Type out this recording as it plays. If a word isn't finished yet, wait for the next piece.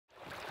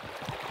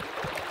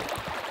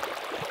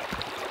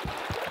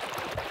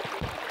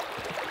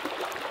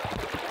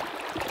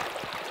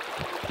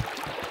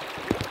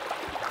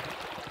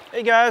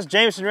Hey guys,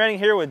 Jameson Redding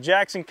here with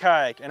Jackson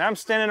Kayak, and I'm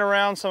standing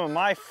around some of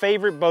my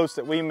favorite boats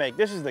that we make.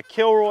 This is the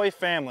Kilroy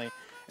Family,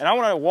 and I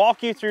want to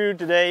walk you through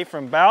today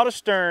from bow to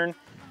stern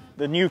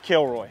the new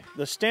Kilroy.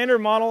 The standard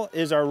model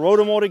is our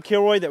rotomolded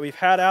Kilroy that we've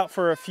had out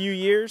for a few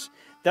years.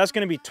 That's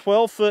going to be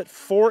 12 foot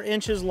 4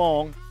 inches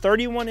long,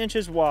 31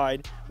 inches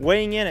wide,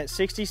 weighing in at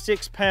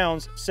 66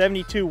 pounds,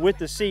 72 with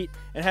the seat,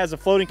 and has a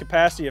floating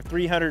capacity of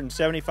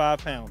 375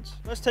 pounds.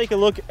 Let's take a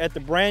look at the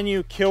brand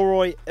new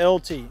Kilroy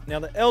LT. Now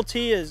the LT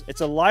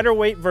it's a lighter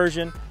weight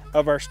version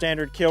of our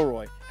standard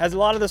Kilroy. Has a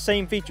lot of the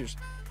same features.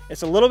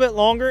 It's a little bit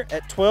longer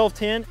at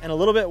 12'10" and a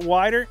little bit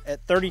wider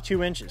at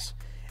 32 inches.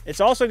 It's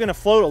also going to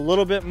float a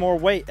little bit more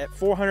weight at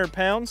 400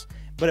 pounds,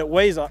 but it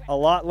weighs a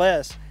lot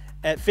less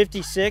at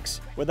 56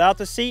 without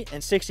the seat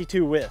and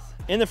 62 with.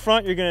 In the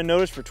front, you're going to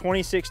notice for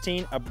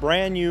 2016 a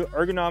brand new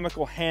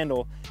ergonomical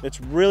handle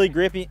that's really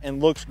grippy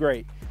and looks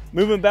great.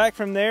 Moving back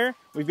from there,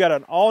 we've got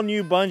an all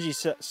new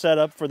bungee set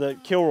up for the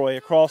Kilroy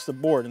across the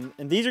board,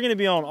 and these are going to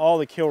be on all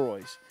the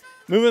Kilroys.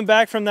 Moving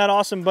back from that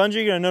awesome bungee,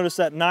 you're going to notice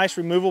that nice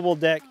removable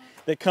deck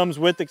that comes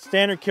with the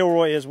standard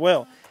Kilroy as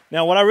well.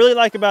 Now what I really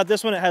like about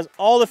this one, it has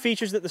all the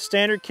features that the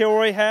standard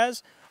Kilroy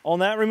has on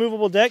that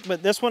removable deck,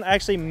 but this one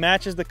actually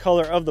matches the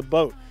color of the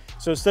boat.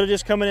 So instead of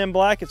just coming in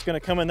black, it's going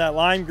to come in that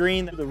lime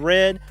green, the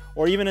red,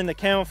 or even in the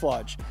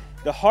camouflage.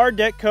 The hard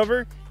deck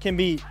cover can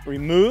be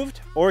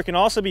removed, or it can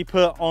also be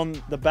put on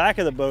the back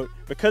of the boat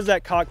because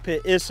that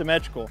cockpit is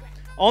symmetrical.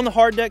 On the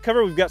hard deck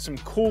cover, we've got some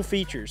cool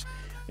features,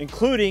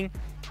 including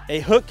a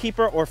hook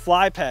keeper or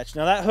fly patch.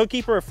 Now that hook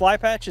keeper or fly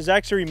patch is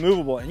actually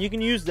removable, and you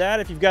can use that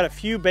if you've got a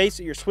few baits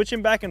that you're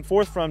switching back and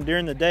forth from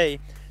during the day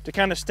to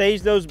kind of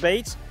stage those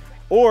baits.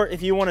 Or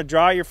if you want to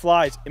dry your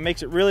flies, it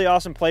makes it a really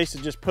awesome place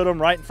to just put them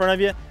right in front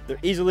of you. They're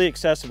easily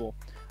accessible.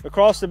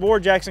 Across the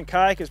board, Jackson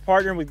Kayak is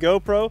partnering with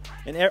GoPro,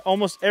 and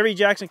almost every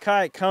Jackson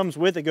Kayak comes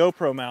with a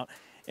GoPro mount,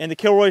 and the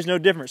Kilroy is no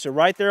different. So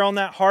right there on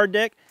that hard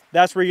deck,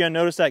 that's where you're going to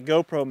notice that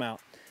GoPro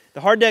mount.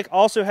 The hard deck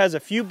also has a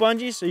few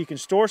bungees so you can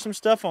store some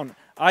stuff on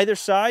either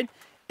side,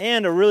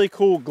 and a really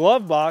cool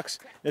glove box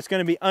that's going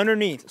to be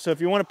underneath. So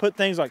if you want to put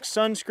things like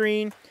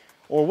sunscreen,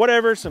 or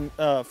whatever, some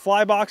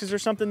fly boxes or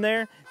something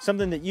there,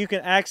 something that you can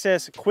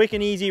access quick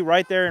and easy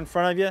right there in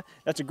front of you,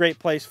 that's a great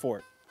place for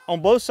it. On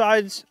both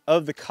sides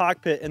of the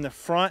cockpit, in the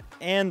front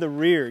and the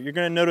rear, you're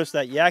going to notice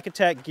that Yak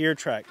Attack gear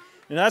track.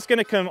 And that's going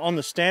to come on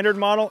the standard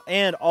model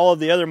and all of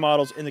the other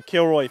models in the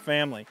Kilroy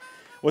family.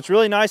 What's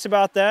really nice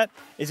about that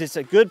is it's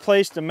a good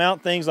place to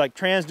mount things like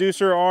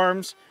transducer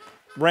arms,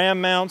 ram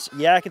mounts,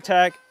 Yak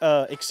Attack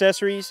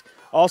accessories,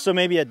 also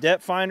maybe a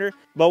depth finder.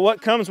 But what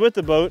comes with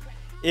the boat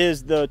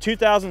is the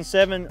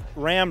 2007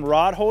 Ram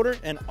rod holder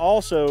and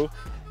also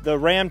the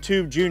Ram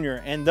Tube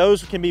Junior, and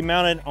those can be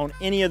mounted on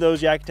any of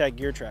those Yak Attack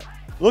gear track.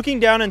 Looking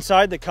down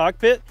inside the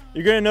cockpit,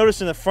 you're going to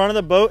notice in the front of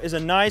the boat is a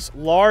nice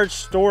large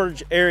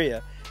storage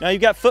area. Now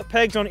you've got foot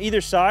pegs on either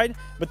side,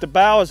 but the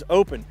bow is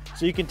open,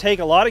 so you can take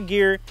a lot of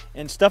gear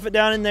and stuff it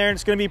down in there, and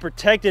it's going to be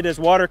protected as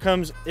water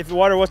comes. If the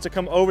water wants to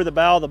come over the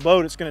bow of the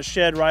boat, it's going to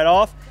shed right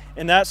off,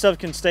 and that stuff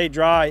can stay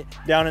dry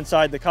down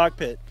inside the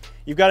cockpit.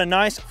 You've got a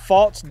nice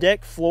false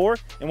deck floor,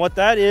 and what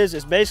that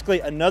is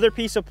basically another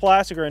piece of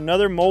plastic or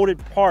another molded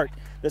part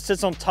that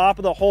sits on top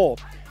of the hull,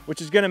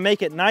 which is going to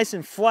make it nice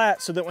and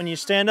flat so that when you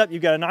stand up,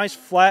 you've got a nice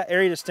flat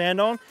area to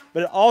stand on,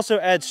 but it also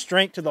adds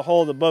strength to the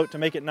hull of the boat to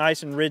make it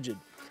nice and rigid.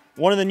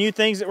 One of the new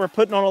things that we're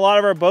putting on a lot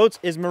of our boats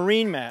is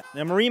marine mat.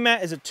 Now marine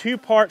mat is a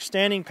two-part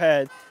standing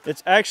pad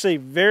that's actually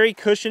very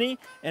cushiony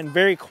and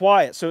very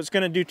quiet. So it's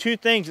going to do two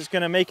things. It's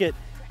going to make it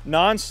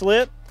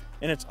non-slip,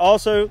 and it's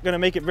also going to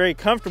make it very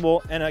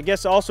comfortable, and I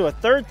guess also a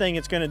third thing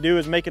it's going to do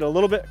is make it a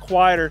little bit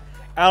quieter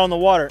out on the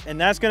water, and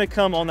that's going to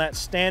come on that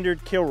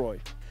standard Kilroy.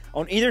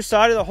 On either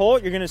side of the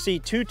hull, you're going to see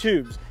two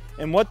tubes,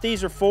 and what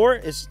these are for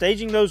is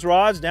staging those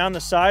rods down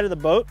the side of the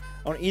boat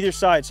on either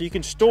side, so you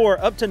can store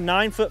up to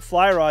 9-foot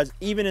fly rods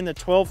even in the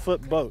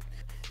 12-foot boat.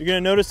 You're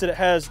going to notice that it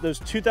has those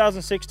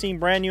 2016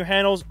 brand new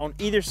handles on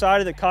either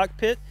side of the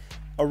cockpit.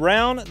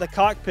 Around the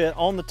cockpit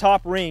on the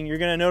top ring, you're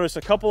going to notice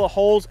a couple of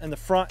holes in the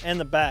front and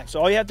the back. So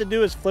all you have to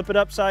do is flip it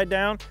upside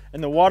down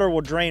and the water will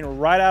drain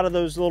right out of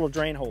those little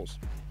drain holes.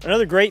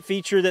 Another great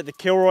feature that the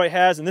Kilroy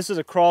has, and this is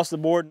across the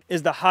board,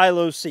 is the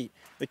high-low seat.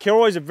 The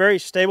Kilroy is a very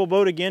stable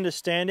boat again to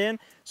stand in,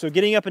 so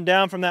getting up and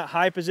down from that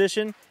high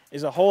position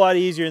is a whole lot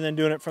easier than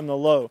doing it from the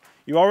low.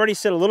 You already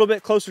sit a little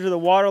bit closer to the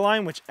water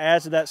line, which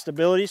adds to that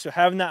stability, so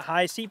having that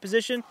high seat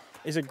position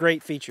is a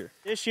great feature.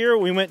 This year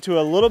we went to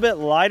a little bit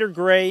lighter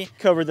gray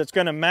cover that's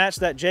going to match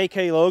that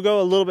JK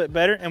logo a little bit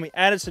better, and we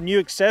added some new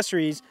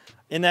accessories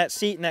in that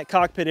seat and that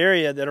cockpit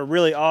area that are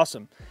really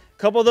awesome.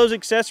 A couple of those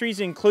accessories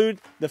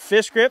include the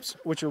fish grips,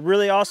 which are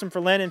really awesome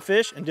for landing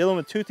fish and dealing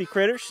with toothy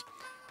critters.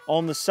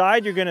 On the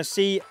side, you're going to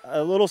see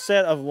a little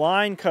set of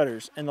line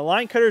cutters, and the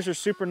line cutters are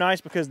super nice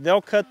because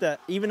they'll cut that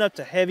even up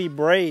to heavy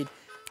braid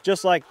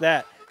just like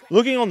that.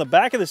 Looking on the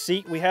back of the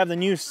seat, we have the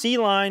new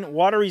Sea-Line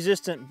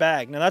water-resistant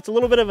bag. Now that's a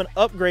little bit of an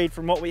upgrade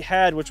from what we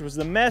had, which was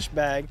the mesh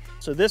bag.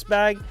 So this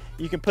bag,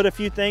 you can put a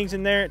few things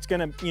in there. It's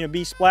going to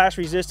be splash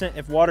resistant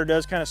if water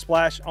does kind of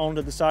splash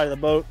onto the side of the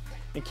boat.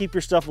 and keep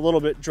your stuff a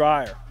little bit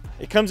drier.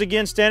 It comes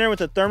again standard with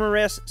the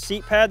Thermarest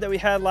seat pad that we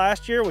had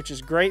last year, which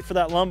is great for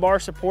that lumbar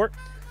support.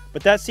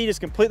 But that seat is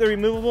completely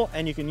removable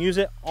and you can use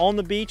it on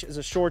the beach as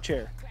a shore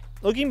chair.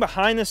 Looking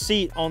behind the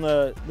seat on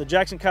the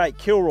Jackson Kayak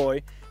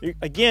Kilroy,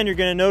 again, you're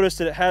gonna notice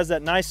that it has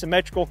that nice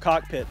symmetrical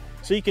cockpit.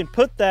 So you can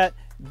put that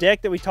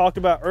deck that we talked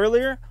about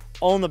earlier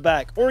on the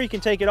back, or you can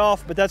take it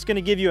off, but that's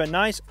gonna give you a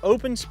nice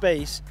open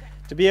space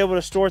to be able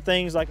to store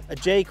things like a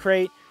J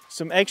crate,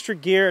 some extra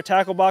gear,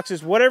 tackle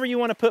boxes, whatever you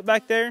wanna put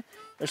back there.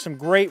 There's some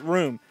great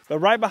room. But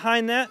right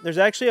behind that, there's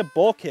actually a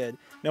bulkhead.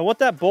 Now what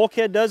that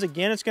bulkhead does,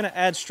 again, it's gonna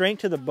add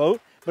strength to the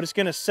boat, but it's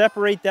gonna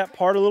separate that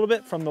part a little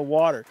bit from the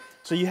water.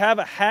 So you have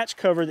a hatch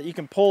cover that you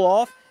can pull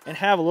off and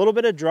have a little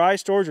bit of dry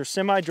storage or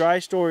semi-dry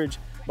storage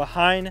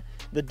behind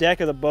the deck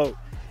of the boat.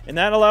 And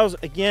that allows,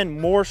 again,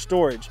 more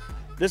storage.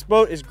 This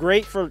boat is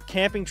great for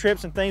camping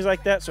trips and things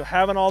like that, so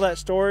having all that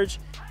storage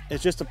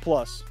is just a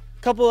plus.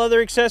 A couple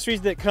other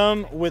accessories that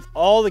come with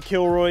all the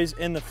Kilroys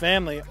in the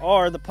family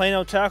are the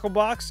Plano tackle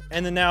box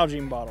and the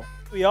Nalgene bottle.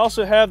 We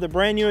also have the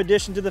brand new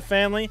addition to the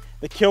family,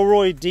 the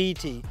Kilroy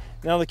DT.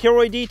 Now the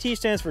Kilroy DT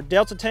stands for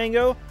Delta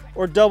Tango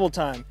or Double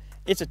Time.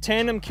 It's a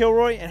tandem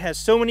Kilroy and has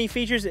so many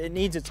features that it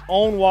needs its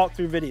own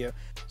walkthrough video.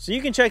 So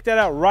you can check that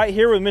out right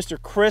here with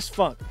Mr. Chris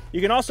Funk.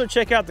 You can also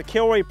check out the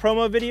Kilroy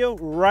promo video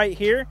right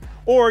here,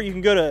 or you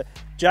can go to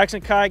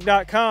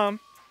jacksonkayak.com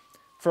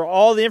for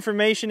all the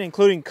information,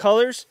 including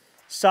colors,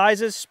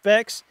 sizes,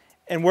 specs,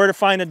 and where to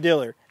find a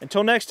dealer.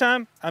 Until next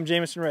time, I'm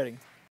Jamison Redding.